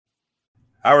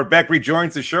Howard Beck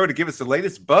rejoins the show to give us the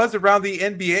latest buzz around the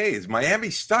NBA. Is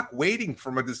Miami stuck waiting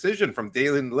for a decision from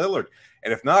Damian Lillard?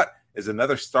 And if not, is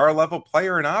another star-level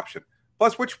player an option?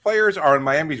 Plus, which players are on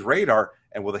Miami's radar,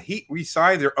 and will the Heat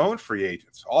re-sign their own free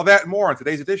agents? All that and more on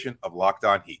today's edition of Locked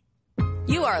On Heat.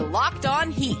 You are Locked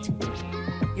On Heat,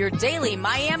 your daily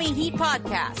Miami Heat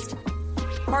podcast.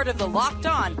 Part of the Locked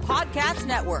On Podcast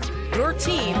Network, your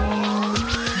team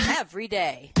every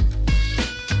day.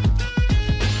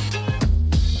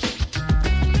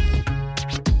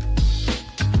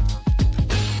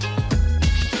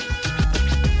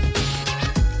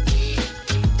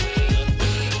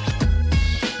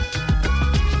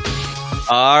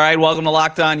 All right, welcome to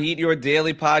Locked On Heat, your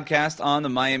daily podcast on the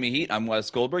Miami Heat. I'm Wes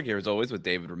Goldberg, here as always with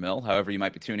David Ramil. However, you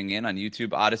might be tuning in on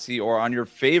YouTube, Odyssey, or on your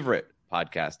favorite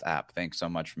podcast app. Thanks so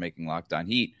much for making Locked On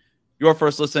Heat your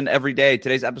first listen every day.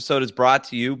 Today's episode is brought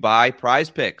to you by Prize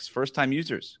Picks. First-time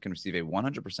users can receive a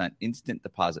 100% instant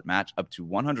deposit match up to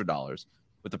 $100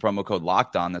 with the promo code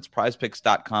Locked On. That's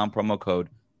prizepicks.com, promo code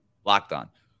Locked On.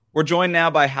 We're joined now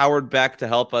by Howard Beck to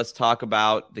help us talk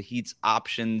about the Heat's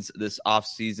options this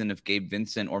offseason, if Gabe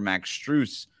Vincent or Max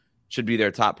Strus should be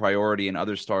their top priority, and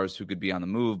other stars who could be on the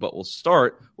move. But we'll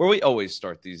start where we always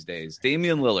start these days.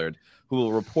 Damian Lillard, who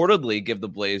will reportedly give the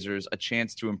Blazers a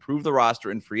chance to improve the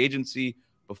roster in free agency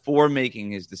before making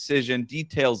his decision.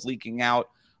 Details leaking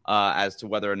out as to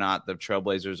whether or not the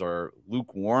Trailblazers are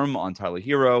lukewarm on Tyler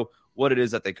Hero, what it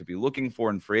is that they could be looking for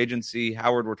in free agency.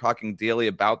 Howard, we're talking daily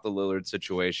about the Lillard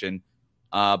situation.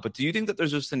 But do you think that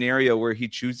there's a scenario where he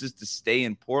chooses to stay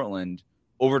in Portland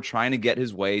over trying to get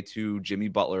his way to Jimmy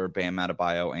Butler, Bam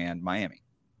Adebayo, and Miami?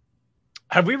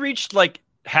 Have we reached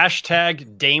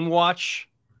hashtag Dame Watch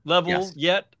level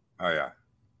yet? Oh, yeah.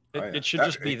 It should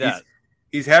just be that.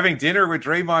 He's having dinner with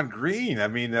Draymond Green. I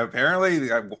mean, apparently,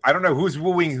 I don't know who's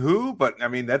wooing who, but I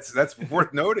mean, that's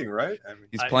worth noting, right? I mean,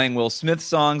 he's playing Will Smith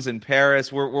songs in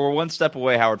Paris. We're one step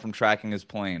away, Howard, from tracking his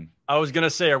plane. I was gonna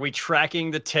say, are we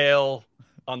tracking the tail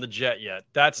on the jet yet?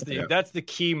 That's the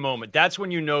key moment. That's when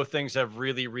you know things have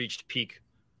really reached peak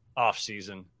off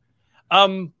season.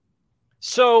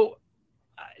 So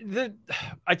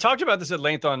I talked about this at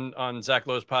length on Zach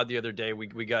Lowe's pod the other day.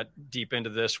 We got deep into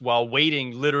this while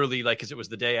waiting, literally, because it was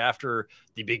the day after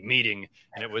the big meeting,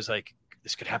 and it was like,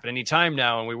 this could happen anytime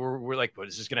now. And we're like, what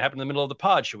is this going to happen in the middle of the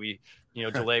pod? Should we,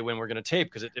 delay when we're going to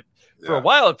tape? Because for a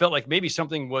while it felt like maybe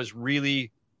something was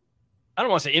really, I don't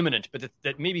want to say imminent, but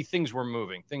that maybe things were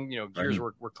moving. Gears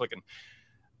were clicking.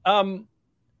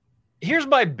 Here's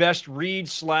my best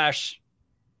read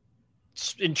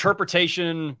 /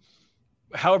 interpretation,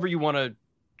 however you want to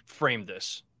frame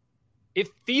this. It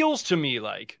feels to me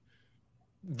like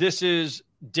this is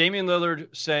Damian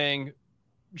Lillard saying,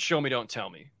 show me, don't tell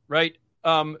me, right?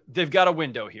 They've got a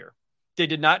window here. They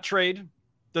did not trade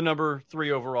the number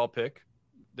 3 overall pick.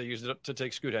 They used it to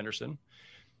take Scoot Henderson.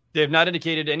 They have not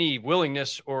indicated any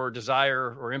willingness or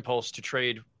desire or impulse to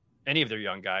trade any of their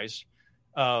young guys.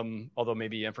 Although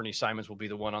maybe Anthony Simons will be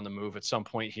the one on the move at some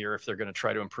point here if they're going to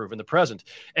try to improve in the present.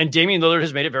 And Damian Lillard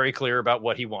has made it very clear about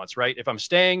what he wants, right? If I'm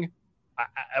staying,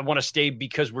 I want to stay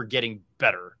because we're getting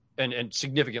better and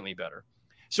significantly better.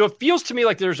 So it feels to me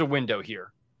like there's a window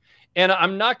here. And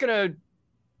I'm not going to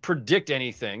predict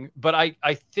anything, but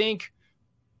I think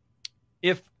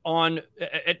if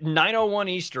at 9:01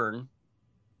 Eastern,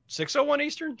 6:01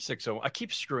 Eastern? 6:01. I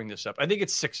keep screwing this up. I think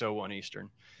it's 6:01 Eastern.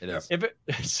 It is. If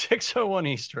it's 6:01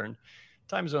 Eastern,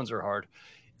 time zones are hard.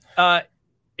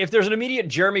 If there's an immediate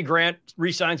Jeremy Grant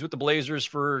re-signs with the Blazers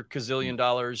for $1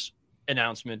 gazillion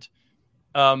announcement,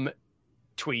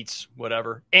 tweets,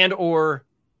 whatever, and or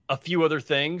a few other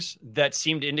things that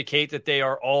seem to indicate that they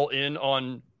are all in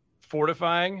on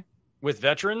fortifying with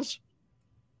veterans,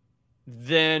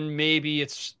 then maybe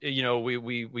it's,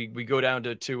 we go down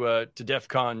to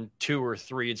DEFCON 2 or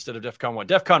 3 instead of DEFCON 1.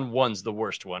 DEFCON 1's the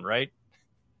worst one, right?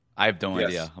 I have no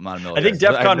idea. I'm not a military. I think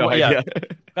DEFCON 1, yeah.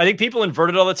 I think people invert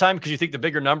it all the time because you think the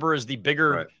bigger number is the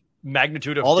bigger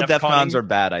magnitude of all the DEFCONs are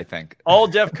bad, I think. All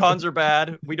DEFCONs are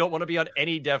bad. We don't want to be on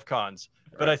any DEFCONs.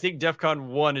 But I think DEFCON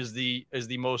 1 is the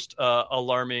most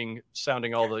alarming,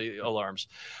 sounding all the alarms.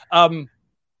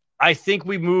 I think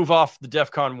we move off the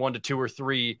DEFCON 1 to 2 or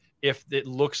 3 if it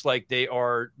looks like they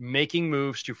are making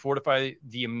moves to fortify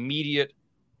the immediate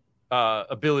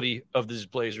ability of these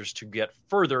Blazers to get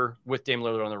further with Dame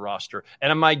Lillard on the roster.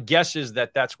 And my guess is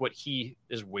that that's what he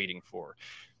is waiting for.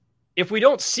 If we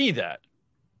don't see that,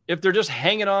 if they're just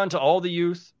hanging on to all the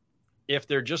youth, if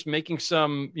they're just making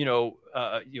some,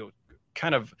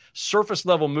 kind of surface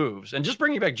level moves and just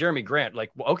bringing back Jeremy Grant,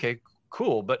 okay,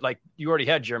 cool. But you already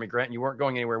had Jeremy Grant and you weren't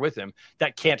going anywhere with him.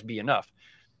 That can't be enough.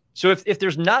 So if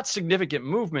there's not significant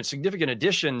movement, significant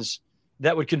additions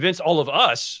that would convince all of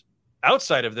us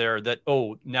outside of there that,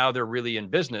 oh, now they're really in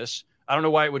business, I don't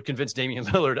know why it would convince Damian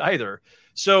Lillard either.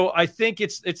 So I think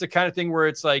it's the kind of thing where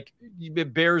it's like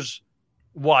it bears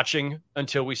watching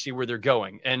until we see where they're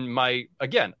going. And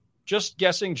again, just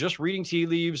guessing, just reading tea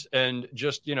leaves, and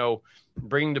just,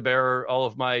 bringing to bear all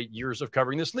of my years of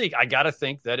covering this league, I got to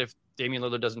think that if Damian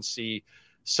Lillard doesn't see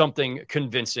something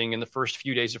convincing in the first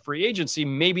few days of free agency,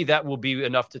 maybe that will be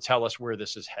enough to tell us where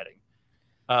this is heading.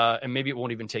 And maybe it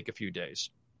won't even take a few days.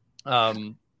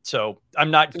 So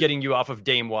I'm not getting you off of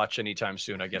Dame watch anytime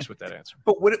soon, I guess, with that answer.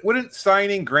 But wouldn't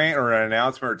signing Grant or an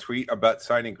announcement or tweet about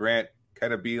signing Grant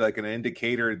kind of be like an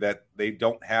indicator that they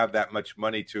don't have that much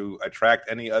money to attract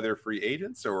any other free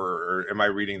agents, or am I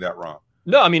reading that wrong?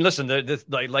 No, I mean, listen,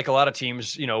 like a lot of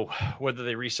teams, whether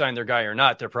they re-sign their guy or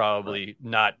not, they're probably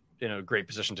not in a great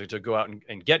position to go out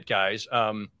and get guys.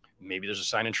 Maybe there's a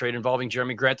sign and trade involving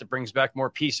Jeremy Grant that brings back more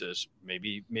pieces.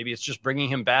 Maybe it's just bringing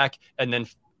him back. And then,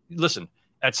 listen,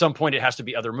 at some point it has to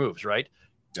be other moves, right?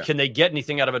 Yeah. Can they get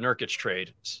anything out of a Nurkic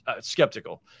trade?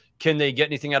 Skeptical. Can they get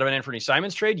anything out of an Anthony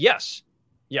Simons trade? Yes.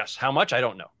 How much? I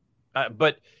don't know.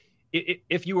 But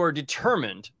if you are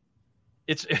determined,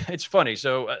 it's funny.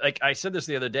 So like I said this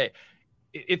the other day,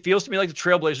 it feels to me like the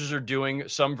Trailblazers are doing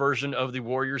some version of the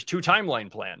Warriors 2 timeline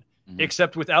plan,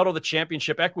 except without all the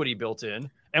championship equity built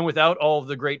in and without all of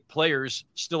the great players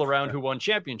still around who won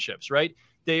championships, right?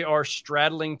 They are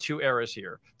straddling 2 eras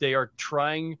here. They are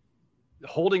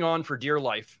holding on for dear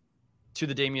life to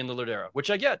the Damian Lillard era, which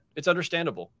I get. It's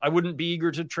understandable. I wouldn't be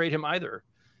eager to trade him either.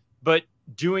 But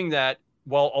doing that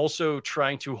while also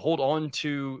trying to hold on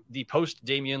to the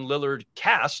post-Damian Lillard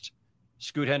cast,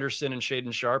 Scoot Henderson and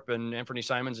Shaedon Sharpe and Anthony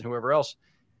Simons and whoever else,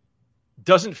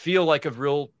 doesn't feel like a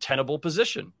real tenable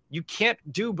position. You can't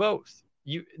do both.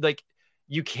 You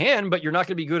can, but you're not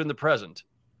going to be good in the present.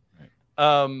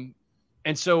 Right.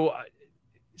 And so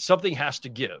something has to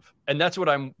give. And that's what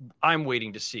I'm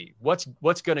waiting to see. What's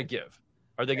going to give?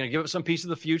 Are they going to give up some piece of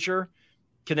the future?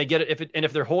 Can they get it?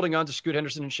 If they're holding on to Scoot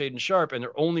Henderson and Shaedon Sharpe and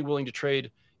they're only willing to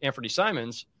trade Anthony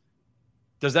Simons,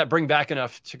 does that bring back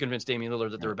enough to convince Damian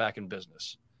Lillard that they're back in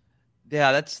business?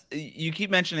 Yeah, you keep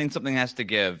mentioning something has to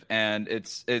give, and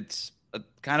it's a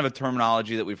kind of a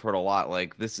terminology that we've heard a lot.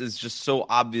 Like, this is just so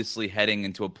obviously heading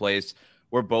into a place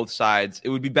where both sides, it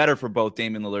would be better for both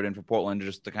Damian Lillard and for Portland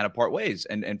just to kind of part ways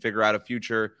and figure out a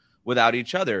future without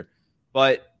each other.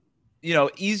 But,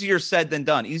 easier said than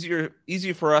done.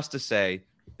 Easier for us to say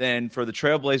than for the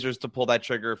Trailblazers to pull that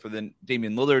trigger, for the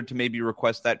Damian Lillard to maybe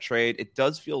request that trade. It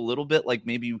does feel a little bit like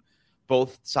maybe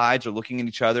both sides are looking at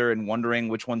each other and wondering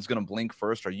which one's going to blink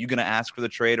first. Are you going to ask for the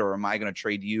trade, or am I going to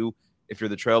trade you if you're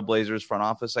the Trailblazers front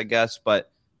office, I guess?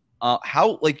 But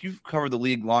you've covered the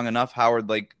league long enough, Howard,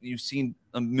 you've seen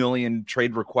a million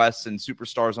trade requests and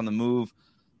superstars on the move.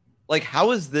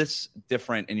 How is this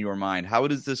different in your mind? How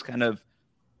does this kind of,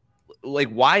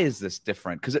 why is this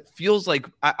different? Because it feels like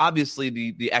obviously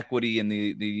the equity and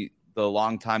the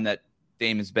long time that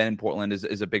Dame has been in Portland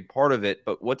is a big part of it.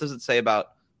 But what does it say about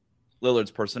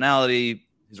Lillard's personality,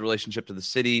 his relationship to the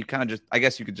city? Kind of just, I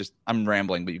guess you could just, I'm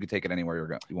rambling, but you could take it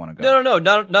anywhere you want to go. No,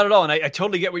 not at all. And I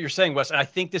totally get what you're saying, Wes. And I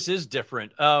think this is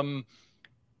different.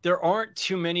 There aren't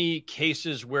too many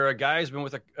cases where a guy has been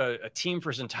with a team for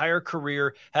his entire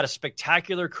career, had a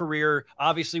spectacular career,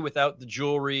 obviously without the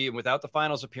jewelry and without the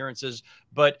finals appearances.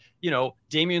 But,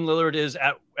 Damian Lillard is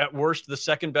at worst the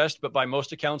second best, but by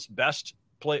most accounts, best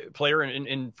player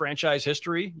in franchise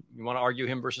history. You want to argue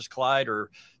him versus Clyde,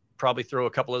 or probably throw a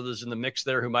couple others in the mix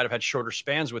there who might have had shorter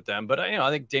spans with them. But,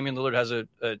 I think Damian Lillard has a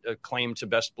claim to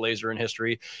best Blazer in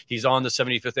history. He's on the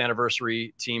 75th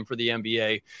anniversary team for the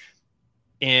NBA.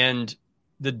 And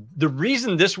the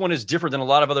reason this one is different than a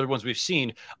lot of other ones we've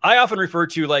seen, I often refer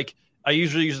to, I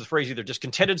usually use the phrase either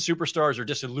discontented superstars or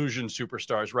disillusioned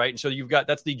superstars, right? And so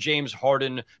that's the James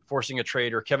Harden forcing a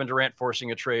trade, or Kevin Durant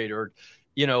forcing a trade, or,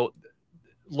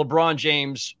 LeBron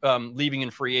James leaving in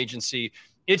free agency.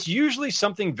 It's usually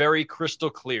something very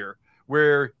crystal clear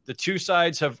where the two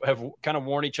sides have kind of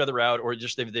worn each other out, or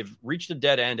just they've reached a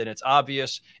dead end and it's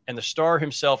obvious. And the star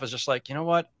himself is just like, you know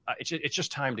what? It's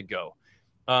just time to go.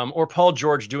 Or Paul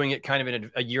George doing it kind of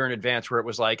in a year in advance, where it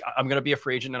was like, I'm going to be a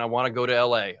free agent and I want to go to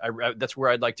LA. That's where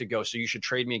I'd like to go. So you should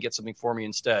trade me and get something for me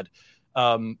instead.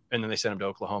 And then they sent him to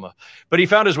Oklahoma, but he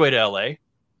found his way to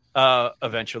LA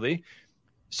eventually.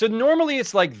 So normally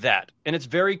it's like that, and it's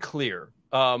very clear.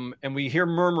 And we hear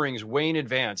murmurings way in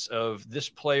advance of this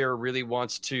player really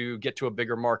wants to get to a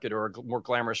bigger market, or a more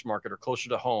glamorous market, or closer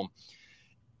to home.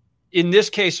 In this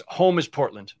case, home is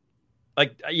Portland.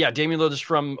 Like, yeah, Damian Lillard is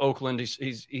from Oakland.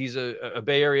 He's a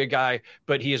Bay Area guy,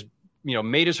 but he has,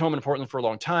 made his home in Portland for a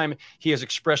long time. He has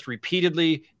expressed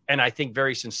repeatedly, and I think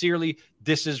very sincerely,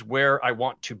 this is where I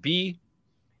want to be.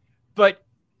 But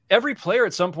every player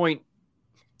at some point,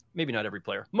 maybe not every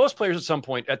player, most players at some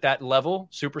point at that level,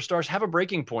 superstars, have a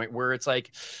breaking point where it's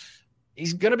like,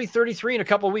 he's going to be 33 in a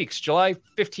couple of weeks, July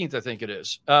 15th, I think it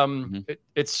is.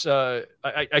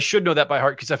 I should know that by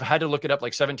heart because I've had to look it up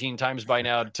like 17 times by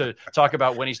now to talk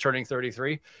about when he's turning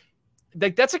 33.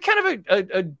 Like, that's a kind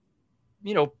of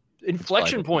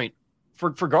inflection point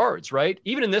for guards, right?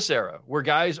 Even in this era where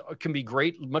guys can be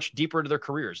great, much deeper into their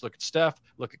careers. Look at Steph,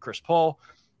 look at Chris Paul,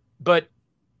 but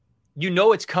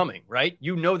it's coming, right?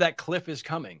 That cliff is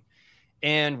coming.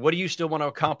 And what do you still want to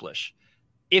accomplish?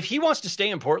 If he wants to stay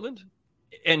in Portland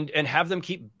and have them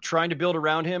keep trying to build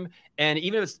around him, and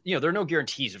even if it's, there are no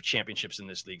guarantees of championships in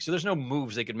this league, so there's no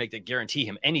moves they could make that guarantee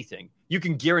him anything. You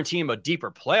can guarantee him a deeper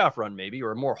playoff run maybe,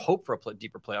 or more hope for a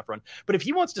deeper playoff run. But if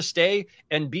he wants to stay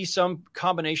and be some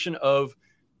combination of,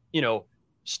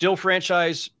 still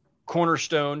franchise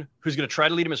cornerstone who's going to try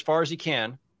to lead him as far as he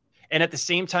can, and at the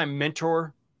same time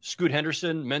mentor Scoot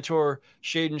Henderson, mentor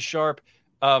Shaedon Sharpe,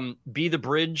 be the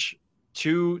bridge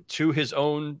to his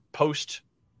own post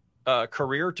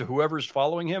career to whoever's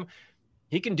following him,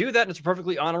 he can do that. And it's a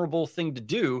perfectly honorable thing to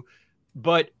do.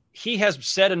 But he has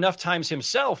said enough times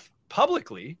himself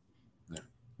publicly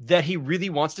that he really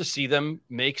wants to see them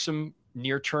make some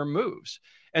near-term moves.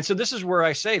 And so this is where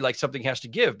I say, like, something has to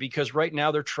give, because right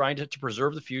now they're trying to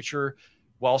preserve the future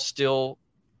while still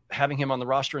having him on the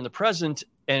roster in the present.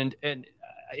 And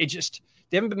it just,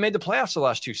 they haven't made the playoffs the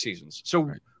last two seasons.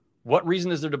 So what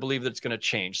reason is there to believe that it's going to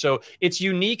change? So it's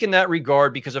unique in that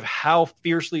regard because of how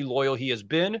fiercely loyal he has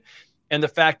been and the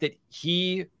fact that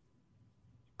he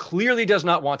clearly does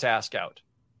not want to ask out.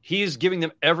 He is giving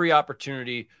them every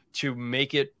opportunity to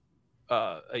make it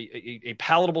a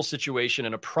palatable situation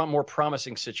and a more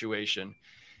promising situation.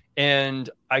 And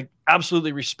I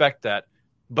absolutely respect that.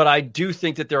 But I do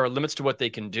think that there are limits to what they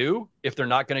can do if they're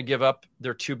not going to give up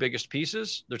their two biggest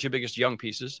pieces, their two biggest young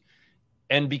pieces.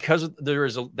 And because there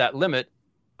is that limit,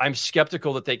 I'm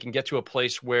skeptical that they can get to a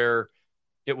place where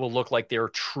it will look like they're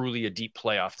truly a deep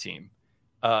playoff team.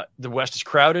 The West is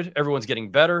crowded. Everyone's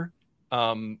getting better.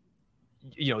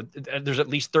 There's at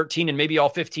least 13 and maybe all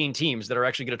 15 teams that are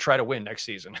actually going to try to win next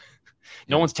season.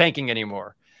 No one's tanking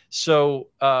anymore. So,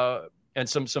 and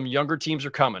some younger teams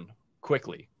are coming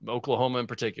quickly, Oklahoma in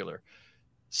particular.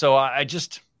 So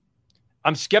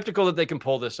I'm skeptical that they can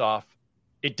pull this off.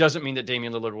 It doesn't mean that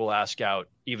Damian Lillard will ask out,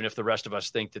 even if the rest of us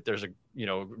think that there's a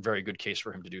very good case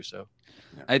for him to do so.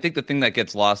 I think the thing that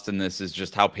gets lost in this is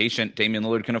just how patient Damian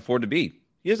Lillard can afford to be.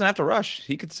 He doesn't have to rush.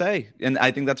 He could say, and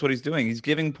I think that's what he's doing. He's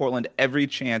giving Portland every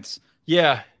chance.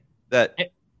 Yeah.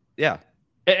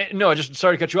 No, just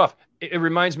sorry to cut you off. It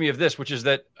reminds me of this, which is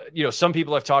that, some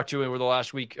people I've talked to over the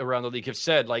last week around the league have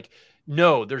said, like,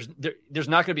 no, there's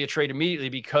not going to be a trade immediately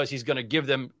because he's going to give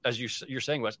them, as you're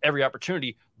saying, Wes, every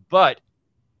opportunity. But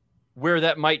where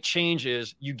that might change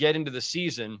is you get into the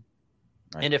season,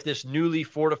 right, and if this newly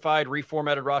fortified,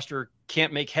 reformatted roster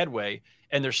can't make headway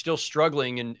and they're still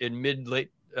struggling in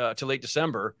mid-late to late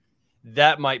December,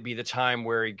 that might be the time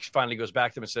where he finally goes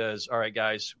back to them and says, all right,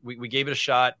 guys, we gave it a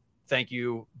shot. Thank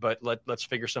you. But let's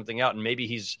figure something out. And maybe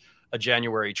he's a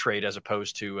January trade as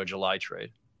opposed to a July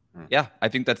trade. Yeah, I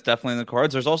think that's definitely in the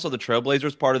cards. There's also the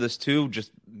Trailblazers part of this too.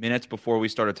 Just minutes before we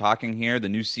started talking here, the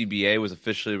new CBA was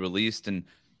officially released and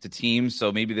to teams.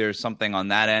 So maybe there's something on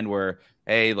that end where,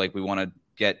 hey, like, we want to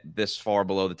get this far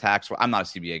below the tax. I'm not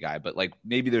a CBA guy, but like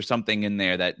maybe there's something in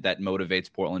there that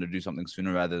motivates Portland to do something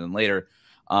sooner rather than later.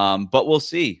 But we'll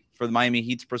see. For the Miami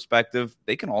Heat's perspective,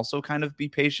 they can also kind of be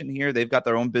patient here. They've got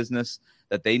their own business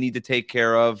that they need to take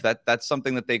care of. That's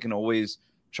something that they can always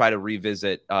try to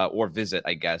revisit or visit,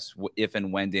 I guess, if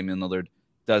and when Damian Lillard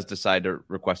does decide to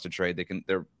request a trade.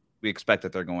 We expect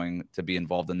that they're going to be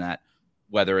involved in that,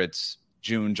 whether it's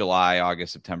June, July,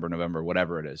 August, September, November,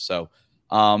 whatever it is. So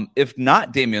if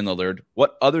not Damian Lillard,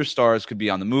 what other stars could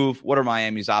be on the move? What are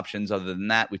Miami's options other than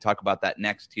that? We talk about that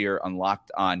next here on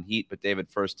Locked on Heat. But David,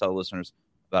 first tell listeners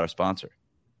about our sponsor.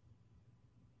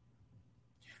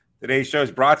 Today's show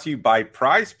is brought to you by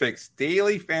Prize Picks,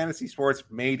 daily fantasy sports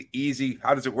made easy.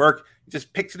 How does it work? You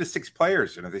just pick 2 to 6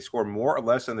 players, and if they score more or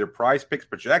less than their Prize Picks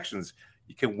projections,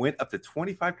 you can win up to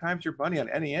 25 times your money on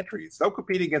any entry. It's no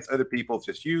competing against other people. It's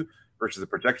just you versus the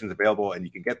projections available, and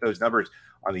you can get those numbers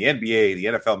on the NBA, the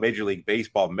NFL, Major League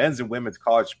Baseball, men's and women's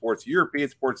college sports, European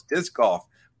sports, disc golf,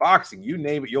 boxing, you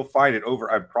name it, you'll find it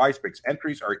over on PrizePicks.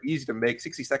 Entries are easy to make,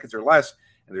 60 seconds or less,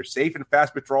 and they're safe and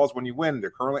fast withdrawals when you win.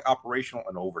 They're currently operational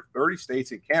in over 30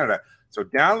 states and Canada. So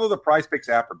download the PrizePicks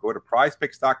app or go to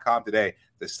prizepicks.com today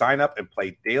to sign up and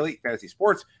play daily fantasy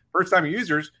sports. First-time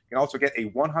users can also get a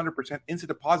 100% instant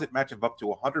deposit match of up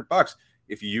to $100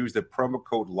 if you use the promo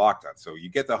code LOCKEDON. So you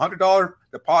get the $100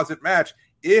 deposit match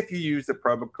if you use the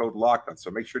promo code LOCKEDON. So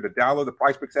make sure to download the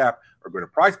PrizePicks app or go to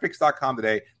prizepicks.com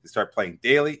today to start playing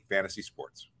daily fantasy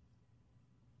sports.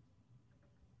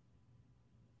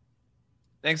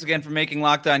 Thanks again for making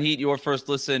Locked On Heat your first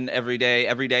listen every day.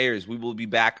 Everydayers, we will be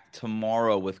back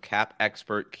tomorrow with cap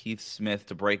expert Keith Smith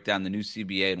to break down the new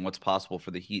CBA and what's possible for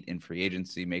the Heat in free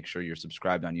agency. Make sure you're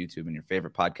subscribed on YouTube and your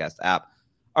favorite podcast app.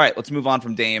 All right, let's move on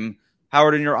from Dame.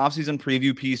 Howard, in your offseason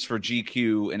preview piece for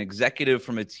GQ, an executive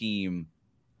from a team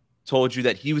told you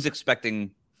that he was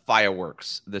expecting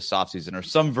fireworks this offseason, or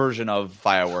some version of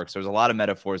fireworks. There's a lot of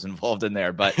metaphors involved in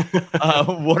there, but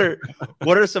what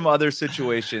are some other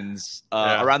situations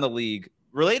around the league,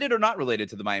 related or not related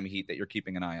to the Miami Heat, that you're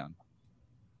keeping an eye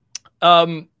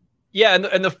on?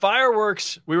 And the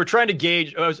fireworks, we were trying to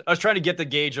gauge. I was trying to get the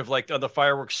gauge of like the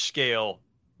fireworks scale.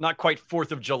 Not quite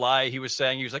 4th of July, he was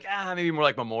saying. He was like, maybe more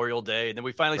like Memorial Day. And then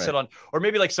we finally said or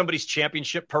maybe like somebody's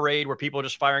championship parade where people are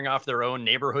just firing off their own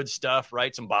neighborhood stuff,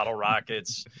 right? Some bottle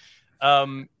rockets.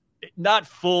 Not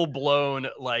full blown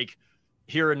like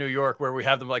here in New York where we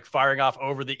have them like firing off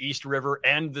over the East River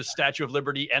and the Statue of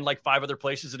Liberty and like 5 other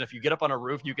places. And if you get up on a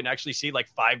roof, you can actually see like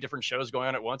 5 different shows going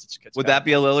on at once. It's Would that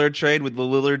be a Lillard trade? Would the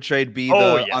Lillard trade be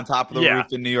on top of the roof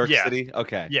in New York City?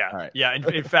 Okay. Yeah. All right. Yeah.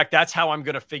 In fact, that's how I'm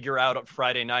going to figure out on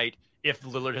Friday night if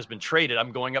Lillard has been traded.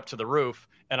 I'm going up to the roof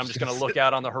and I'm just going to look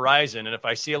out on the horizon. And if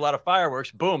I see a lot of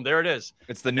fireworks, boom, there it is.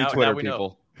 It's the new Twitter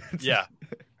people. Yeah.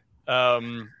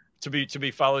 To be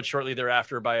followed shortly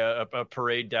thereafter by a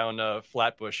parade down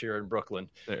Flatbush here in Brooklyn.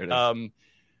 There it is. I'm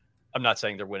not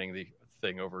saying they're winning the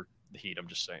thing over the Heat. I'm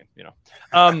just saying,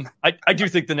 I do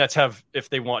think the Nets have,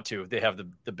 if they want to, they have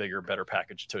the bigger, better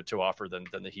package to offer than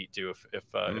the Heat do if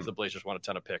the Blazers want a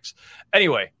ton of picks.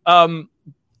 Anyway,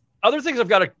 other things I've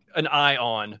got an eye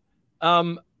on.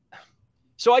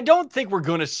 So I don't think we're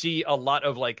going to see a lot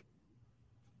of like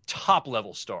top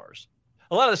level stars.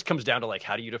 A lot of this comes down to like,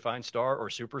 how do you define star or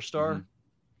superstar? Mm-hmm.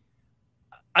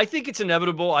 I think it's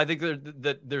inevitable. I think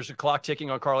that there's a clock ticking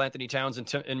on Karl Anthony Towns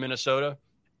in Minnesota.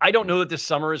 I don't know that this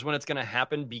summer is when it's going to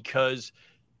happen because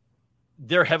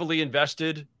they're heavily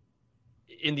invested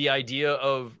in the idea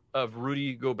of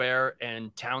Rudy Gobert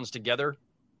and Towns together.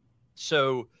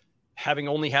 So having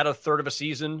only had a third of a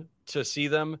season to see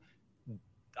them,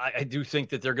 I do think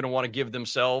that they're going to want to give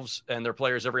themselves and their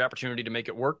players every opportunity to make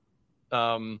it work.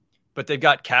 But they've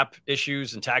got cap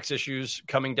issues and tax issues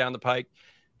coming down the pike.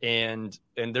 And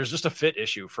there's just a fit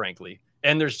issue, frankly.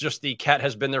 And there's just the cat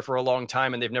has been there for a long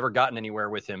time and they've never gotten anywhere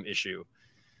with him issue.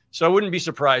 So I wouldn't be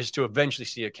surprised to eventually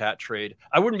see a cat trade.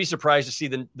 I wouldn't be surprised to see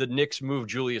the Knicks move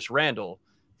Julius Randle,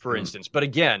 for instance. But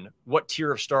again, what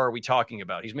tier of star are we talking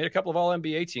about? He's made a couple of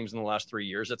All-NBA teams in the last 3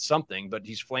 years. That's something, but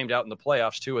he's flamed out in the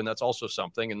playoffs too. And that's also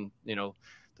something. And,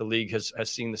 the league has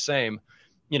seen the same.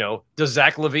 Does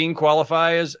Zach LaVine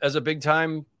qualify as a big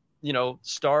time,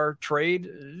 star trade?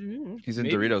 He's in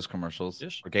Doritos commercials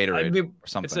or Gatorade or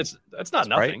something. That's not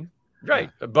nothing. Right.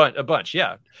 Yeah. A bunch.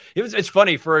 Yeah. It's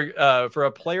funny for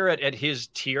a player at his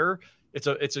tier.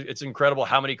 It's incredible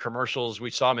how many commercials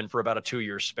we saw him in for about a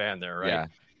 2-year span there. Right. Yeah.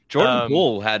 Jordan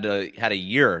Poole had a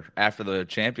year after the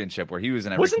championship where he was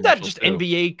in every Wasn't that just too.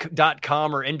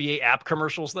 NBA.com or NBA app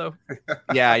commercials though?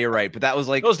 Yeah, you're right. But that was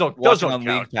like those don't on count.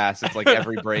 League Pass. It's like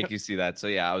every break you see that. So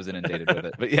yeah, I was inundated with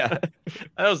it. But yeah.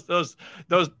 those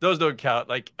don't count.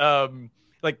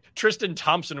 Like Tristan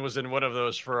Thompson was in one of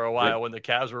those for a while when the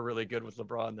Cavs were really good with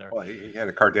LeBron there. Well, he had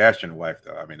a Kardashian wife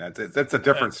though. I mean, that's a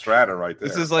different strata right there.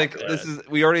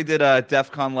 We already did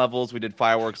DEFCON levels. We did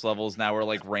fireworks levels. Now we're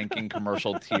like ranking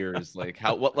commercial tiers. Like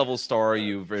what level star are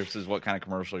you versus what kind of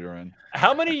commercial you're in?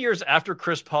 How many years after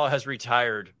Chris Paul has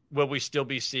retired will we still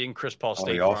be seeing Chris Paul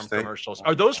State Farm commercials?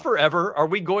 Are those forever? Are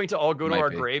we going to all go to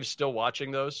our graves still watching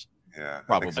those? Yeah,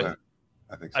 probably.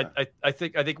 I think so.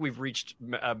 I think we've reached.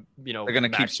 They're going to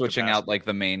keep switching out like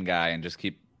the main guy and just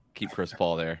keep Chris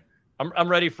Paul there. I'm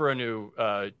ready for a new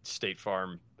State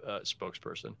Farm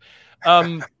spokesperson.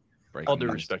 All due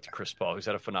respect to Chris Paul, who's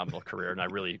had a phenomenal career, and I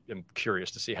really am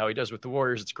curious to see how he does with the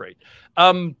Warriors. It's great.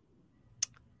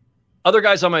 Other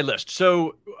guys on my list.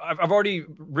 So I've already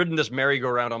ridden this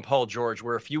merry-go-round on Paul George,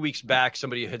 where a few weeks back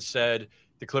somebody had said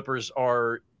the Clippers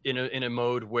are in a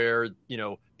mode where,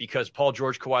 because Paul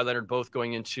George, Kawhi Leonard, both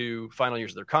going into final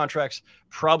years of their contracts,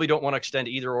 probably don't want to extend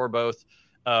either or both.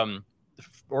 The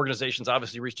organization's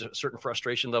obviously reached a certain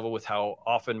frustration level with how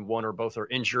often one or both are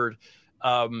injured.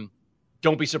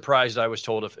 Don't be surprised, I was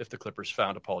told, if the Clippers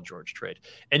found a Paul George trade.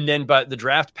 And then but the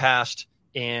draft passed,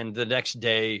 and the next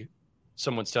day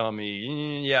someone's telling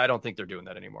me, yeah, I don't think they're doing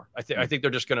that anymore. I think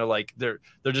they're just going to they're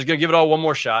just going to give it all one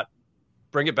more shot,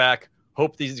 bring it back,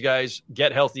 hope these guys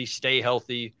get healthy, stay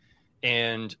healthy,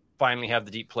 and finally have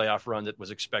the deep playoff run that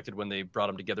was expected when they brought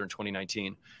them together in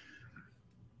 2019.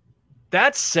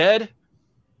 That said,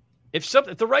 if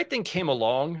the right thing came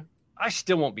along, I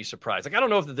still won't be surprised. I don't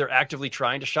know if they're actively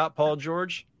trying to shop Paul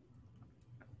George,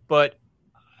 but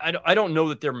I don't know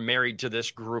that they're married to this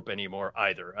group anymore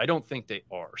either. I don't think they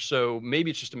are. So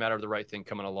maybe it's just a matter of the right thing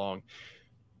coming along.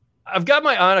 I've got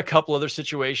my eye on a couple other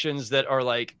situations that are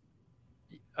I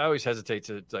always hesitate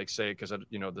to say it because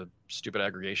the stupid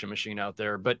aggregation machine out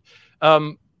there, but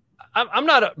I'm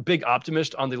not a big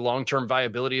optimist on the long-term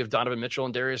viability of Donovan Mitchell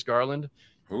and Darius Garland.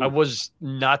 Ooh. I was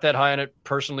not that high on it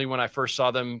personally when I first saw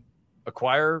them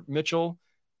acquire Mitchell.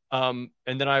 And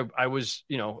then I was,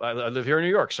 I live here in New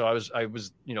York. So I was,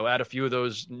 at a few of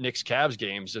those Knicks Cavs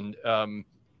games, and,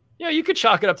 you could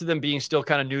chalk it up to them being still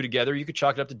kind of new together. You could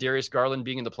chalk it up to Darius Garland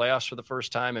being in the playoffs for the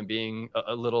first time and being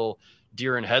a little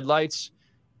deer in headlights,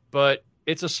 but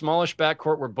it's a smallish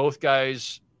backcourt where both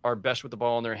guys are best with the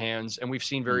ball in their hands. And we've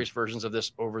seen various versions of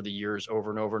this over the years, over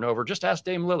and over and over. Just ask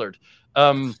Dame Lillard.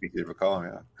 Dame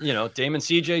and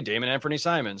CJ, Dame and Anthony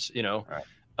Simons,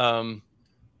 right.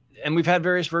 And we've had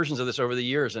various versions of this over the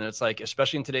years. And it's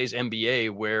especially in today's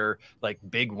NBA where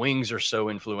big wings are so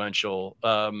influential.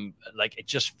 It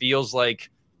just feels like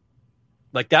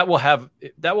that will have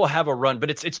a run,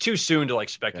 but it's too soon to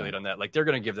speculate on that. They're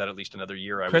going to give that at least another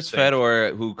year. Chris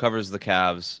Fedor, who covers the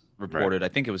Cavs, reported,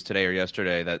 right, I think it was today or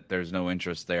yesterday, that there's no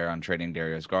interest there on trading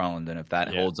Darius Garland. And if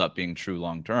that holds up being true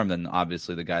long-term, then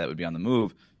obviously the guy that would be on the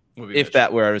move, if Mitchell.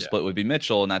 That were a split, would be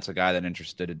Mitchell. And that's a guy that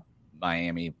interested in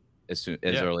Miami as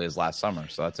early as last summer.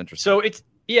 So that's interesting. So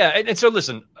and so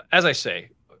listen, as I say,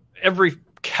 every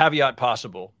caveat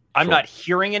possible, I'm not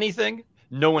hearing anything.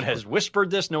 No one has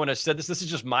whispered this. No one has said this. This is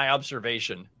just my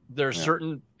observation. There's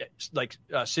certain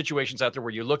situations out there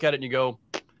where you look at it and you go,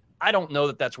 I don't know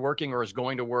that that's working or is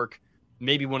going to work.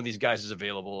 Maybe one of these guys is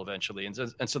available eventually. And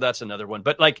so that's another one.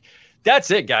 But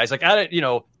that's it, guys.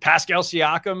 Pascal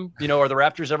Siakam, are the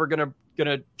Raptors ever going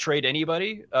to trade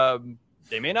anybody?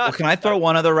 They may not. Well, can I throw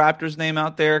one other Raptors name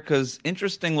out there? Because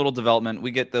interesting little development.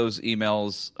 We get those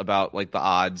emails about the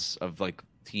odds of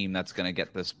team that's going to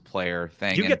get this player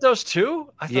thing. You get those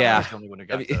too? I thought I was the only one who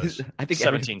got those. I think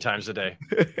 17 times a day.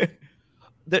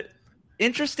 The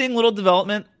interesting little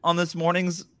development on this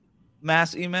morning's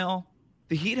mass email.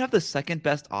 The Heat have the second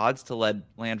best odds to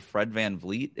land Fred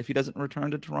VanVleet if he doesn't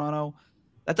return to Toronto.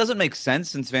 That doesn't make sense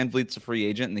since VanVleet's a free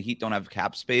agent and the Heat don't have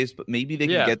cap space, but maybe they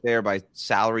can get there by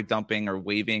salary dumping or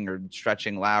waiving or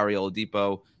stretching Lowry,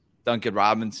 Oladipo, Duncan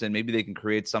Robinson. Maybe they can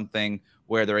create something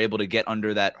where they're able to get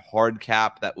under that hard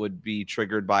cap that would be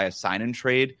triggered by a sign-and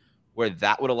trade, where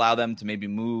that would allow them to maybe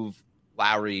move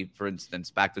Lowry, for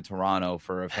instance, back to Toronto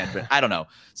for a fan. I don't know,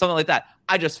 something like that.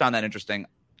 I just found that interesting.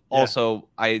 Also,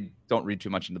 I don't read too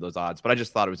much into those odds, but I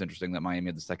just thought it was interesting that Miami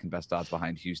had the second best odds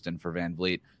behind Houston for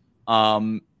VanVleet.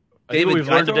 David, what we've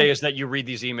learned today is that you read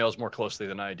these emails more closely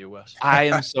than I do, Wes. I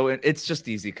am it's just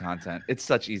easy content. It's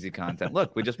such easy content.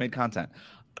 Look, we just made content.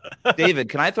 David,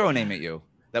 can I throw a name at you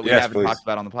that we haven't talked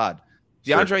about on the pod?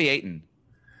 DeAndre Ayton.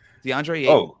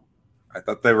 Oh, I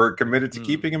thought they were committed to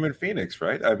keeping him in Phoenix,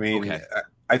 right? I mean,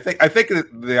 I think that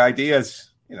the idea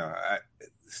is,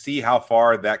 see how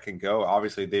far that can go.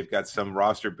 Obviously, they've got some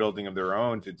roster building of their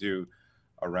own to do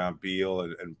around Beal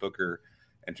and Booker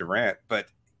and Durant, but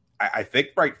I think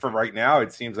right now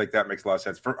it seems like that makes a lot of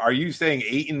sense. Are you saying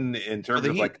Ayton in terms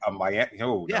of a Miami?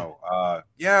 Oh no,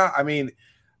 I mean,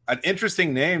 an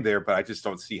interesting name there, but I just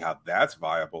don't see how that's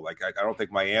viable. I don't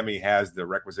think Miami has the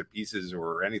requisite pieces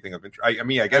or anything of interest. I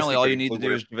mean, I guess all you need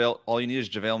is JaVale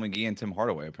McGee and Tim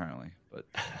Hardaway, apparently. But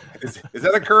is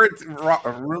that a current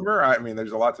rumor? I mean,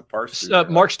 there's a lot to parse.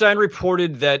 Mark Stein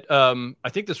reported that I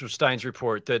think this was Stein's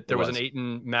report that there was an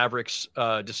Ayton Mavericks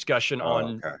discussion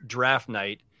on draft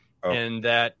night. And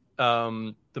that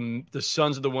the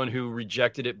Suns are the one who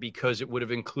rejected it because it would have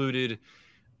included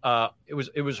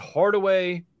it was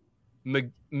Hardaway.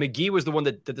 McGee was the one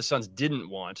that the Suns didn't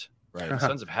want. Right, the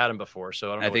Suns have had him before,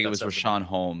 so I think it was Rashawn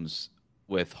Holmes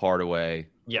with Hardaway.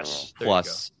 Yes,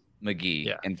 plus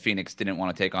McGee, and Phoenix didn't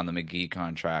want to take on the McGee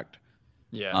contract.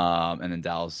 Yeah, and then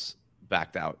Dallas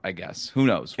backed out. I guess who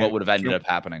knows what would have ended up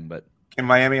happening, but. Can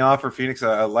Miami offer Phoenix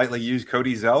a lightly used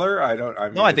Cody Zeller?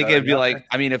 I think it'd be like,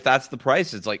 I mean, if that's the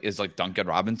price, is like Duncan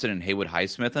Robinson and Haywood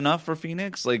Highsmith enough for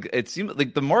Phoenix? Like, it seems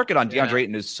like the market on DeAndre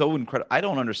Ayton is so incredible. I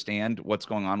don't understand what's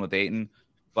going on with Ayton,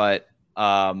 but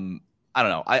I don't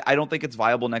know. I don't think it's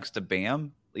viable next to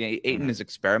Bam. Ayton has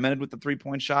experimented with the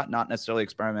 3-point shot, not necessarily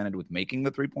experimented with making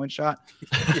the 3-point shot,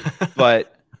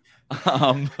 but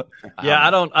I'm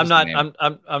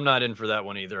not in for that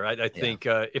one either. I think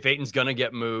if Ayton's going to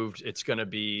get moved, it's going to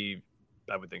be,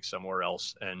 I would think, somewhere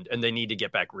else, and they need to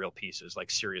get back real pieces,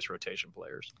 like serious rotation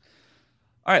players.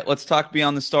 All right, let's talk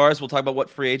beyond the stars. We'll talk about what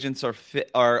free agents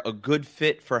are a good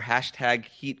fit for hashtag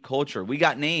Heat culture. We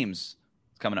got names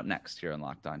coming up next here on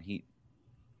Locked On Heat.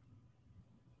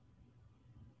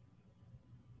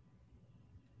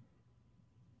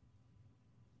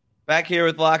 Back here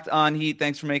with Locked On Heat.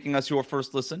 Thanks for making us your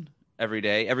first listen every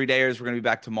day. Every dayers, we're going to be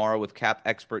back tomorrow with cap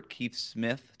expert Keith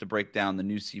Smith to break down the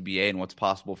new CBA and what's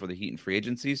possible for the Heat and free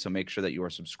agency. So make sure that you are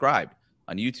subscribed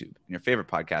on YouTube and your favorite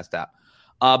podcast app.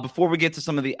 Before we get to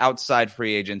some of the outside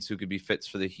free agents who could be fits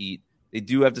for the Heat, they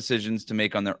do have decisions to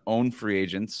make on their own free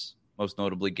agents, most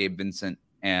notably Gabe Vincent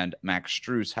and Max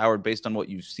Strus. Howard, based on what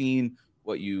you've seen,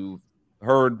 what you've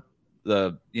heard,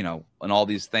 and all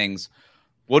these things,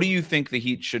 what do you think the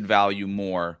Heat should value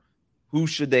more? Who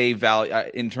should they value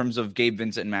in terms of Gabe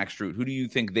Vincent and Max Strus? Who do you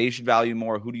think they should value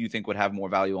more? Who do you think would have more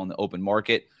value on the open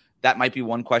market? That might be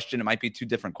one question. It might be two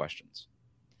different questions.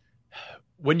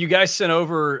 When you guys sent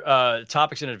over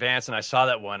topics in advance and I saw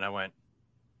that one, I went,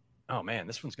 oh man,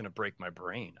 this one's going to break my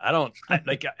brain.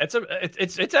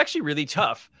 It's actually really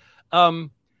tough.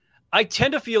 I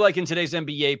tend to feel like in today's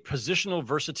NBA, positional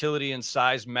versatility and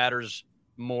size matters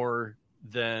more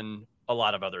than a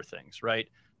lot of other things, right?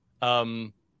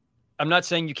 I'm not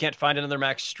saying you can't find another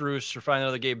Max Strus or find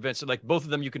another Gabe Vincent. Like both of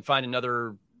them, you can find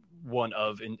another one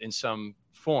of in some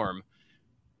form.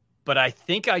 But I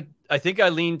think I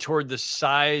lean toward the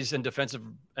size and defensive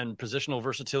and positional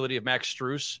versatility of Max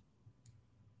Strus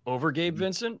over Gabe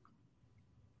Vincent.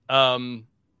 Gabe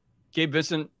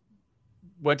Vincent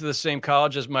went to the same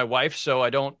college as my wife, so I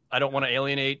don't want to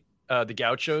alienate the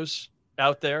Gauchos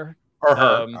out there. Or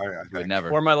her. I never.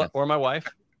 Or my wife.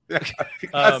 Yeah,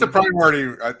 that's the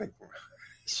priority, I think.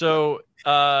 So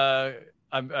I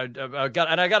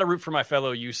got to root for my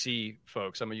fellow UC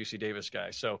folks. I'm a UC Davis guy.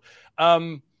 So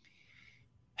I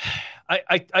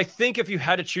think if you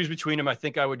had to choose between them, I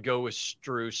think I would go with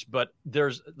Strus. But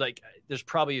there's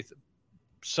probably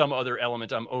some other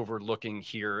element I'm overlooking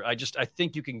here. I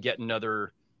think you can get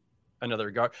another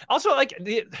guard. Also, like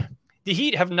the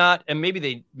Heat have not, and maybe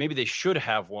they should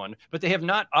have one, but they have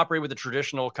not operated with a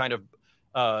traditional kind of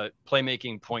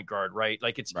playmaking point guard, right?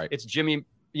 Like it's Jimmy,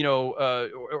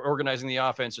 organizing the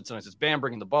offense. And sometimes it's Bam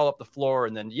bringing the ball up the floor,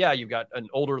 and then you've got an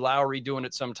older Lowry doing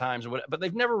it sometimes. But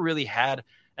they've never really had,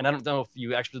 and I don't know if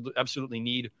you actually absolutely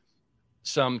need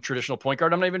some traditional point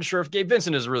guard. I'm not even sure if Gabe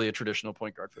Vincent is really a traditional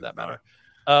point guard for that matter.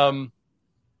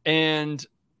 And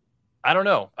I don't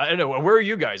know. Where are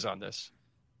you guys on this?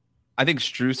 I think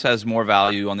Strus has more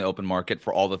value on the open market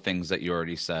for all the things that you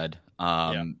already said.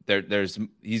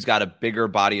 He's got a bigger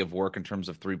body of work in terms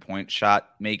of 3-point shot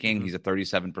making. Mm-hmm. He's a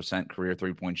 37% career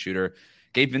 3-point shooter.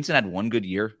 Gabe Vincent had one good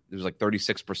year. It was like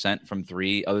 36% from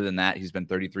three. Other than that, he's been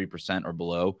 33% or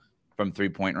below from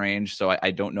 3-point range. So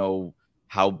I don't know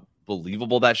how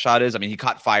believable that shot is. I mean, he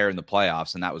caught fire in the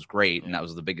playoffs, and that was great, and that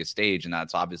was the biggest stage, and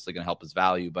that's obviously going to help his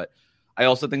value. But I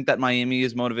also think that Miami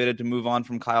is motivated to move on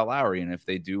from Kyle Lowry, and if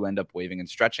they do end up waiving and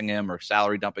stretching him or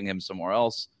salary dumping him somewhere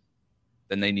else,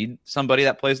 then they need somebody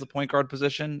that plays the point guard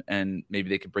position, and maybe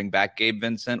they could bring back Gabe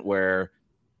Vincent, where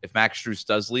if Max Strus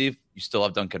does leave, you still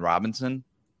have Duncan Robinson.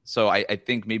 So I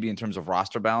think maybe in terms of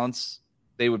roster balance,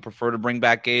 they would prefer to bring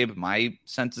back Gabe. My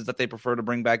sense is that they prefer to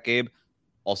bring back Gabe.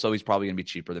 Also, he's probably going to be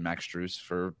cheaper than Max Strus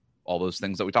for all those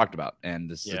things that we talked about, and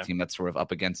this is a team that's sort of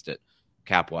up against it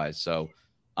cap-wise. So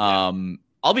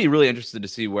I'll be really interested to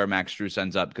see where Max Strus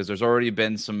ends up, because there's already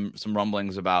been some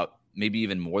rumblings about maybe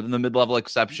even more than the mid-level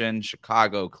exception.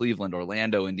 Chicago, Cleveland,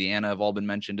 Orlando, Indiana have all been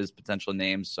mentioned as potential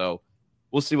names. So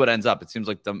we'll see what ends up. It seems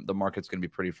like the market's going to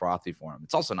be pretty frothy for him.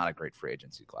 It's also not a great free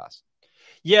agency class.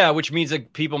 Yeah, which means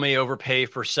that people may overpay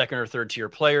for second or third tier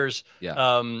players.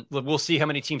 Yeah. We'll see how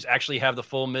many teams actually have the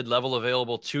full mid-level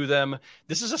available to them.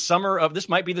 This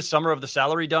might be the summer of the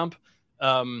salary dump.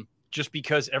 Just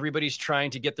because everybody's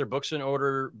trying to get their books in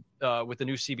order with the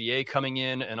new CBA coming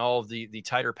in and all of the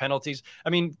tighter penalties. I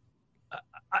mean,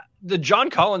 the John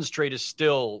Collins trade is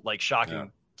still like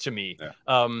shocking to me.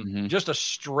 Yeah. Just a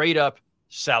straight up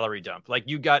salary dump. Like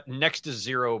you got next to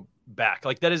zero back.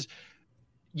 Like that is,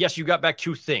 yes, you got back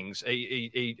two things,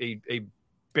 a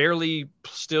barely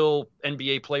still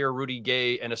NBA player Rudy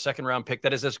Gay and a second round pick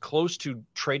that is as close to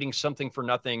trading something for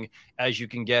nothing as you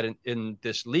can get in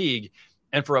this league.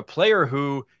 And for a player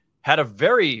who had a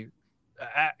very,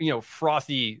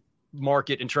 frothy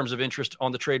market in terms of interest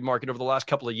on the trade market over the last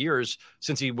couple of years,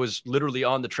 since he was literally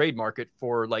on the trade market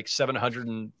for like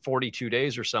 742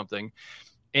 days or something.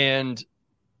 And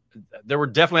there were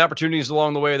definitely opportunities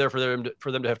along the way there for them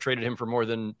to have traded him for more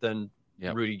than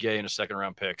Rudy Gay and a second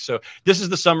round pick. So this is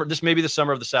the summer. This may be the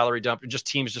summer of the salary dump. Just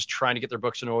teams just trying to get their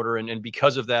books in order. And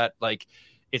because of that, like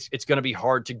it's going to be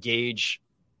hard to gauge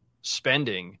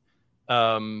spending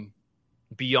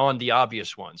beyond the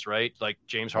obvious ones, right? Like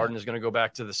James Harden is going to go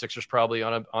back to the Sixers probably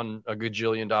on a good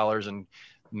 $1 jillion, and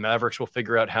Mavericks will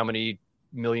figure out how many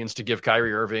millions to give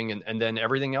Kyrie Irving. And then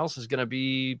everything else is going to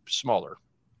be smaller.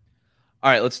 All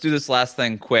right, let's do this last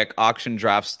thing quick, auction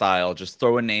draft style. Just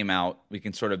throw a name out. We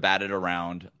can sort of bat it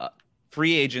around.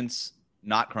 Free agents,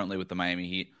 not currently with the Miami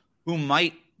Heat, who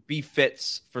might be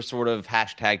fits for sort of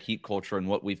hashtag Heat culture and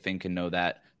what we think and know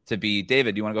that to be.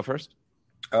 David, do you want to go first?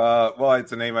 Well,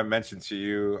 it's a name I mentioned to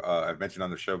you. I've mentioned on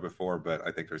the show before, but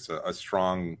I think there's a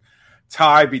strong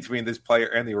tie between this player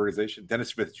and the organization.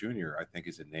 Dennis Smith Jr., I think,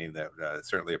 is a name that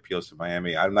certainly appeals to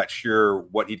Miami. I'm not sure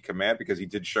what he'd command because he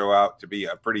did show out to be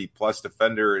a pretty plus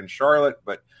defender in Charlotte,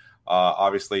 but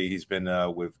obviously he's been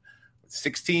with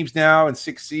 6 teams now in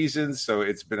 6 seasons, so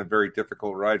it's been a very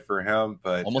difficult ride for him.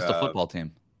 But almost a football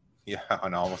team. Yeah,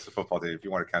 almost a football team, if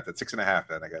you want to count that. 6.5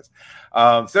 then, I guess.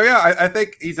 I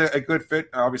think he's a good fit,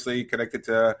 obviously connected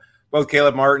to both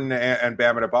Caleb Martin and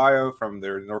Bam Adebayo from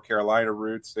their North Carolina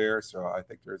roots there. So I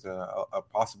think there's a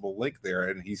possible link there.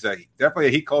 And he's definitely a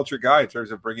Heat culture guy in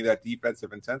terms of bringing that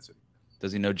defensive intensity.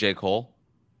 Does he know J. Cole?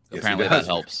 Yes, apparently that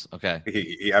helps. Okay.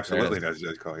 He absolutely does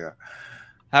J. Cole, yeah.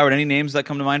 Howard, any names that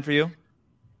come to mind for you?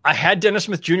 I had Dennis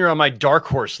Smith Jr. on my dark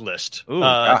horse list.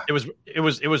 It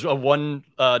was a one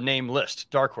name list.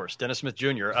 Dark horse, Dennis Smith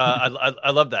Jr. I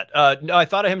love that. No, I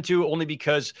thought of him too only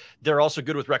because they're also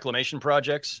good with reclamation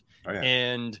projects. Oh, yeah.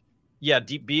 And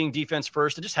being defense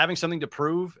first and just having something to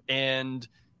prove. And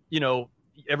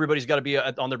everybody's got to be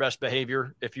on their best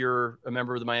behavior if you're a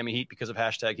member of the Miami Heat because of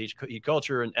hashtag Heat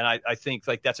culture. And I think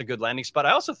like that's a good landing spot.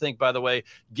 I also think, by the way,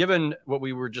 given what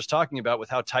we were just talking about with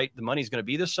how tight the money's going to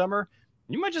be this summer,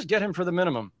 you might just get him for the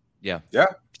minimum. Yeah.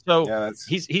 So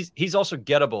he's also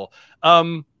gettable.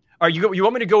 You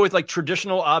want me to go with like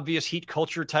traditional, obvious Heat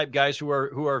culture type guys who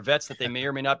are vets that they may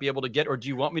or may not be able to get, or do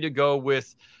you want me to go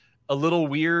with a little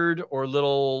weird or a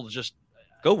little just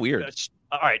go weird?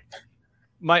 All right,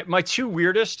 my 2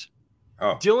 weirdest,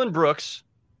 Dylan Brooks,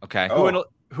 okay,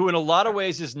 who in a lot of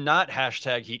ways is not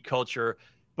hashtag Heat culture,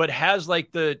 but has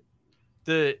like the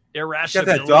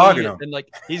irrationality, got that dog in him. And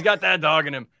like he's got that dog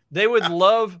in him. They would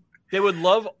love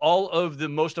all of the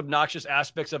most obnoxious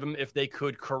aspects of him if they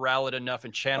could corral it enough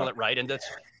and channel it right. And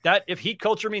that if Heat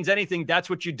culture means anything, that's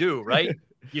what you do, right?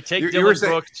 You take Dylan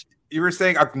Brooks. You were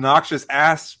saying obnoxious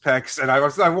aspects, and I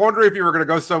wondering if you were going to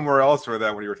go somewhere else with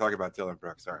that when you were talking about Dylan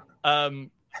Brooks. Sorry.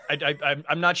 I'm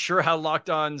not sure how Locked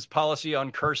On's policy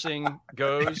on cursing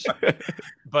goes,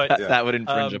 but that would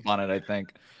infringe upon it, I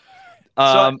think.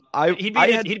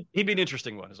 He'd be an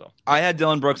interesting one as well. I had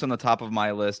Dylan Brooks on the top of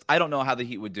my list. I don't know how the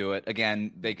Heat would do it.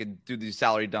 Again, they could do these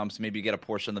salary dumps, maybe get a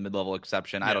portion of the mid-level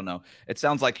exception. Yeah. I don't know. It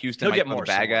sounds like Houston might put a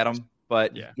bag at him,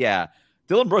 but yeah.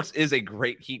 Dylan Brooks is a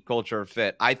great Heat culture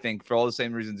fit, I think, for all the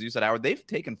same reasons you said, Howard. They've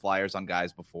taken flyers on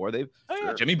guys before.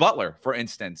 Jimmy Butler, for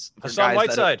instance. Hassan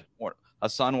Whiteside.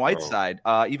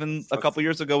 Even a couple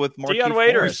years ago with Dion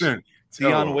Waiters.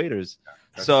 Dion Waiters.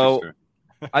 So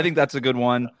I think that's a good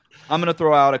one. I'm going to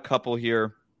throw out a couple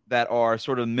here that are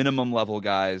sort of minimum level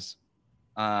guys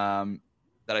that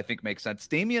I think make sense.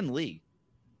 Damian Lee.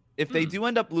 If they do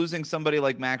end up losing somebody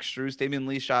like Max Strus, Damian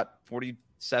Lee shot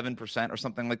 47% or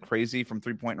something like crazy from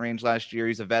 3-point range last year.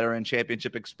 He's a veteran,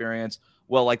 championship experience,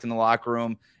 well-liked in the locker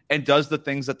room, and does the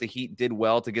things that the Heat did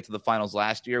well to get to the finals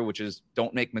last year, which is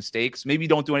don't make mistakes. Maybe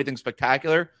don't do anything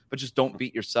spectacular, but just don't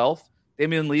beat yourself.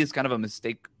 Damian Lee is kind of a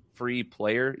mistake-free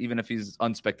player, even if he's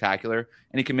unspectacular,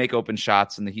 and he can make open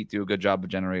shots, and the Heat do a good job of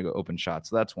generating open shots.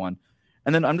 So that's one.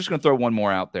 And then I'm just going to throw one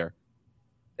more out there.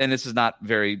 And this is not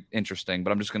very interesting,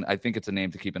 but I think it's a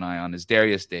name to keep an eye on, is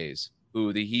Darius Days,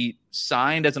 who the Heat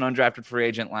signed as an undrafted free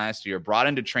agent last year, brought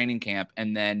into training camp,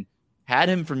 and then had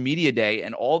him for media day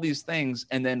and all these things.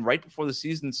 And then right before the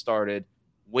season started,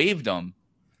 waived him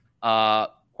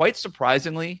quite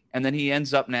surprisingly. And then he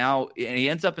ends up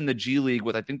in the G League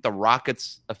with, I think, the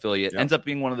Rockets affiliate, ends up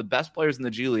being one of the best players in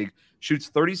the G League, shoots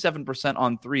 37%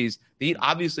 on threes. The Heat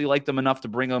obviously liked him enough to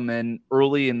bring him in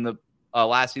early in the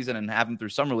last season and have him through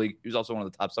Summer League. He was also one of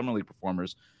the top Summer League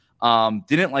performers.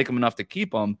 Didn't like him enough to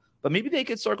keep him, but maybe they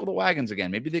could circle the wagons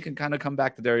again. Maybe they can kind of come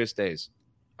back to Darius Days.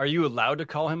 Are you allowed to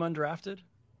call him undrafted?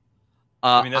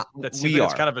 I mean, that seems like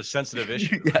it's kind of a sensitive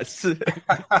issue. Yes.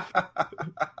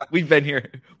 We've been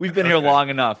here long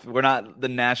enough. We're not the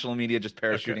national media just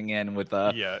parachuting in with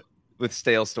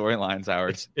stale storylines,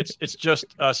 Howard. It's just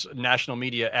us national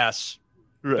media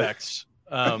Becks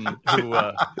who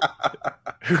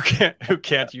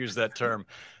can't use that term.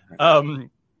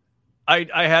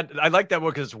 I like that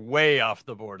one because it's way off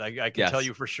the board. I can tell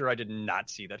you for sure I did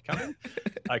not see that coming.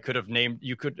 I could have named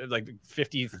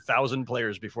 50,000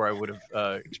 players before I would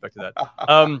have expected that.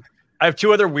 I have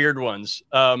two other weird ones.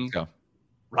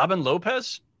 Robin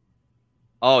Lopez.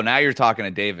 Oh, now you're talking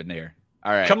to David here.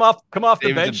 All right, come off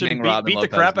the David's bench and beat the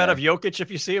crap out of Jokic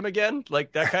if you see him again,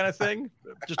 like that kind of thing.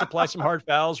 Just apply some hard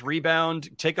fouls, rebound,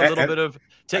 take a little bit of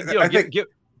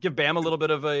give Bam a little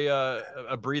bit of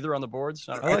a breather on the boards.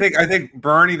 I think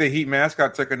Bernie, the Heat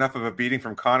mascot, took enough of a beating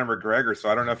from Conor McGregor, so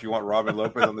I don't know if you want Robin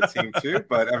Lopez on the team too.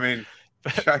 But I mean,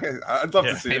 I'd love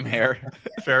to see him. Hair.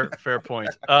 Fair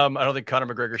point. I don't think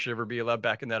Conor McGregor should ever be allowed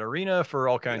back in that arena for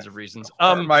all kinds of reasons.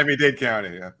 Miami-Dade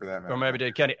County, for that matter. Or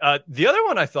Miami-Dade County. The other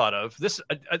one I thought of, this.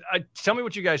 Tell me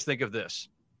what you guys think of this,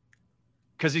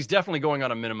 because he's definitely going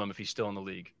on a minimum if he's still in the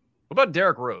league. What about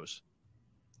Derrick Rose?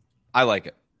 I like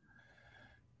it.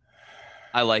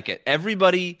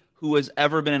 Everybody who has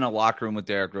ever been in a locker room with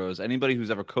Derrick Rose, anybody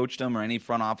who's ever coached him or any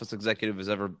front office executive has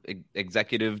ever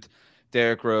executived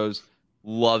Derrick Rose,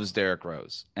 loves Derrick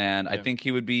Rose. And I think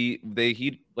he would be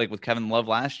like with Kevin Love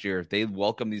last year, they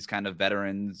welcome these kind of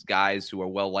veterans, guys who are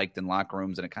well liked in locker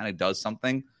rooms, and it kind of does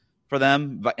something for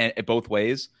them both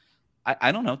ways.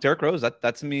 I don't know. Derrick Rose,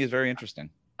 that to me is very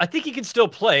interesting. I think he can still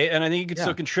play, and I think he can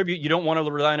still contribute. You don't want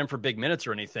to rely on him for big minutes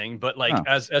or anything, but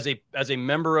as a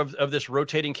member of this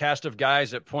rotating cast of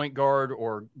guys at point guard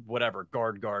or whatever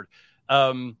guard.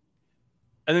 And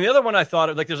then the other one I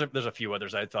thought of, like there's a few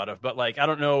others I thought of, but like I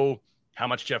don't know how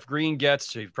much Jeff Green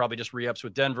gets. So he probably just re-ups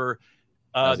with Denver.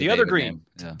 The other Green,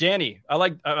 Danny.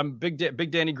 I'm a big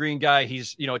Danny Green guy.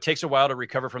 He's it takes a while to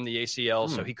recover from the ACL,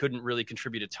 so he couldn't really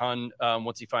contribute a ton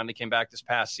once he finally came back this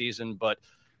past season, but.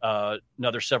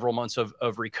 Another several months of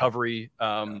recovery,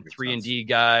 3-and-D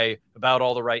guy, about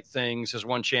all the right things, has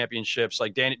won championships.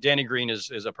 Like Danny Green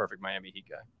is a perfect Miami Heat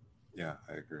guy. Yeah,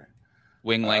 I agree.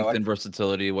 Wing length and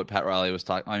versatility, what Pat Riley was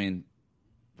talking. I mean,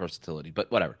 versatility,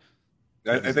 but whatever.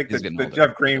 I think the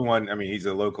Jeff Green one, I mean, he's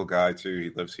a local guy too.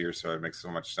 He lives here, so it makes so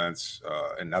much sense.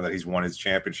 And now that he's won his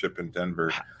championship in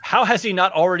Denver. How has he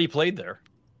not already played there?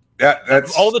 Yeah,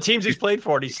 that's all the teams he's played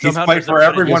for. He's played for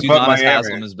everyone but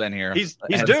Miami. Has been here. He's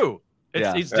due.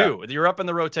 He's due. You're up in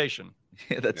the rotation.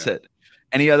 Yeah, that's it.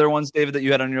 Any other ones, David, that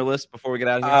you had on your list before we get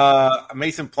out of here?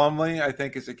 Mason Plumlee, I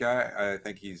think, is a guy. I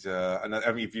think he's. I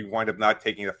mean, if you wind up not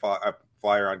taking a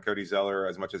flyer on Cody Zeller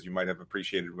as much as you might have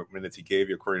appreciated what minutes he gave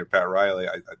you, according to Pat Riley,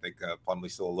 I think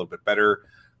Plumlee's still a little bit better.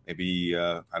 Maybe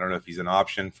I don't know if he's an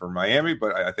option for Miami,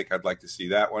 but I think I'd like to see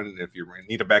that one. If you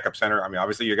need a backup center, I mean,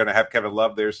 obviously you're going to have Kevin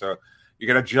Love there, so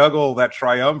you're going to juggle that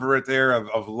triumvirate there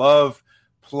of Love,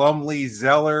 Plumlee,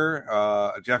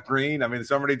 Zeller, Jeff Green. I mean, there's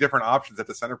so many different options at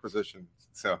the center position.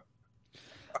 So,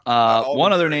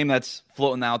 one other name that's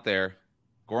floating out there,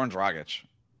 Goran Dragic.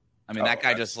 I mean, that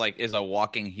guy just like is a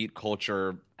walking Heat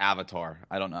culture avatar.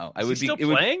 I don't know. Is he still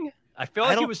playing? I feel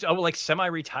like he was like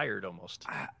semi-retired almost.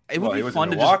 It would be fun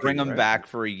to just bring him back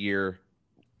for a year.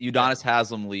 Udonis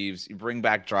Haslem leaves. You bring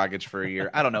back Dragic for a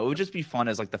year. I don't know. It would just be fun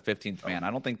as like the 15th man.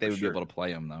 I don't think they would be able to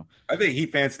play him though. I think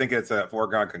Heat fans think it's a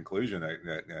foregone conclusion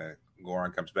that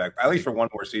Goran comes back at least for one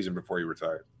more season before he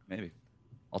retires. Maybe.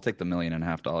 I'll take the $1.5 million.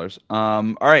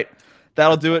 All right.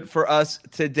 That'll do it for us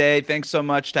today. Thanks so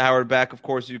much to Howard Beck. Of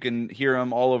course, you can hear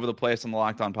him all over the place on the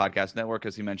Locked On Podcast Network,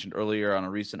 as he mentioned earlier on a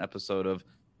recent episode of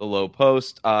The Low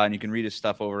Post. And you can read his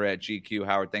stuff over at GQ.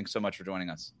 Howard, thanks so much for joining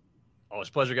us. Always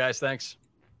a pleasure, guys. Thanks.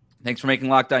 Thanks for making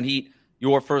Locked On Heat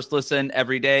your first listen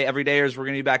every day. Everydayers, we're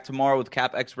going to be back tomorrow with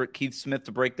cap expert Keith Smith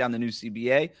to break down the new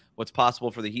CBA, what's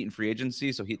possible for the Heat and free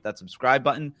agency. So hit that subscribe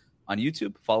button on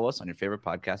YouTube. Follow us on your favorite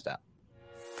podcast app.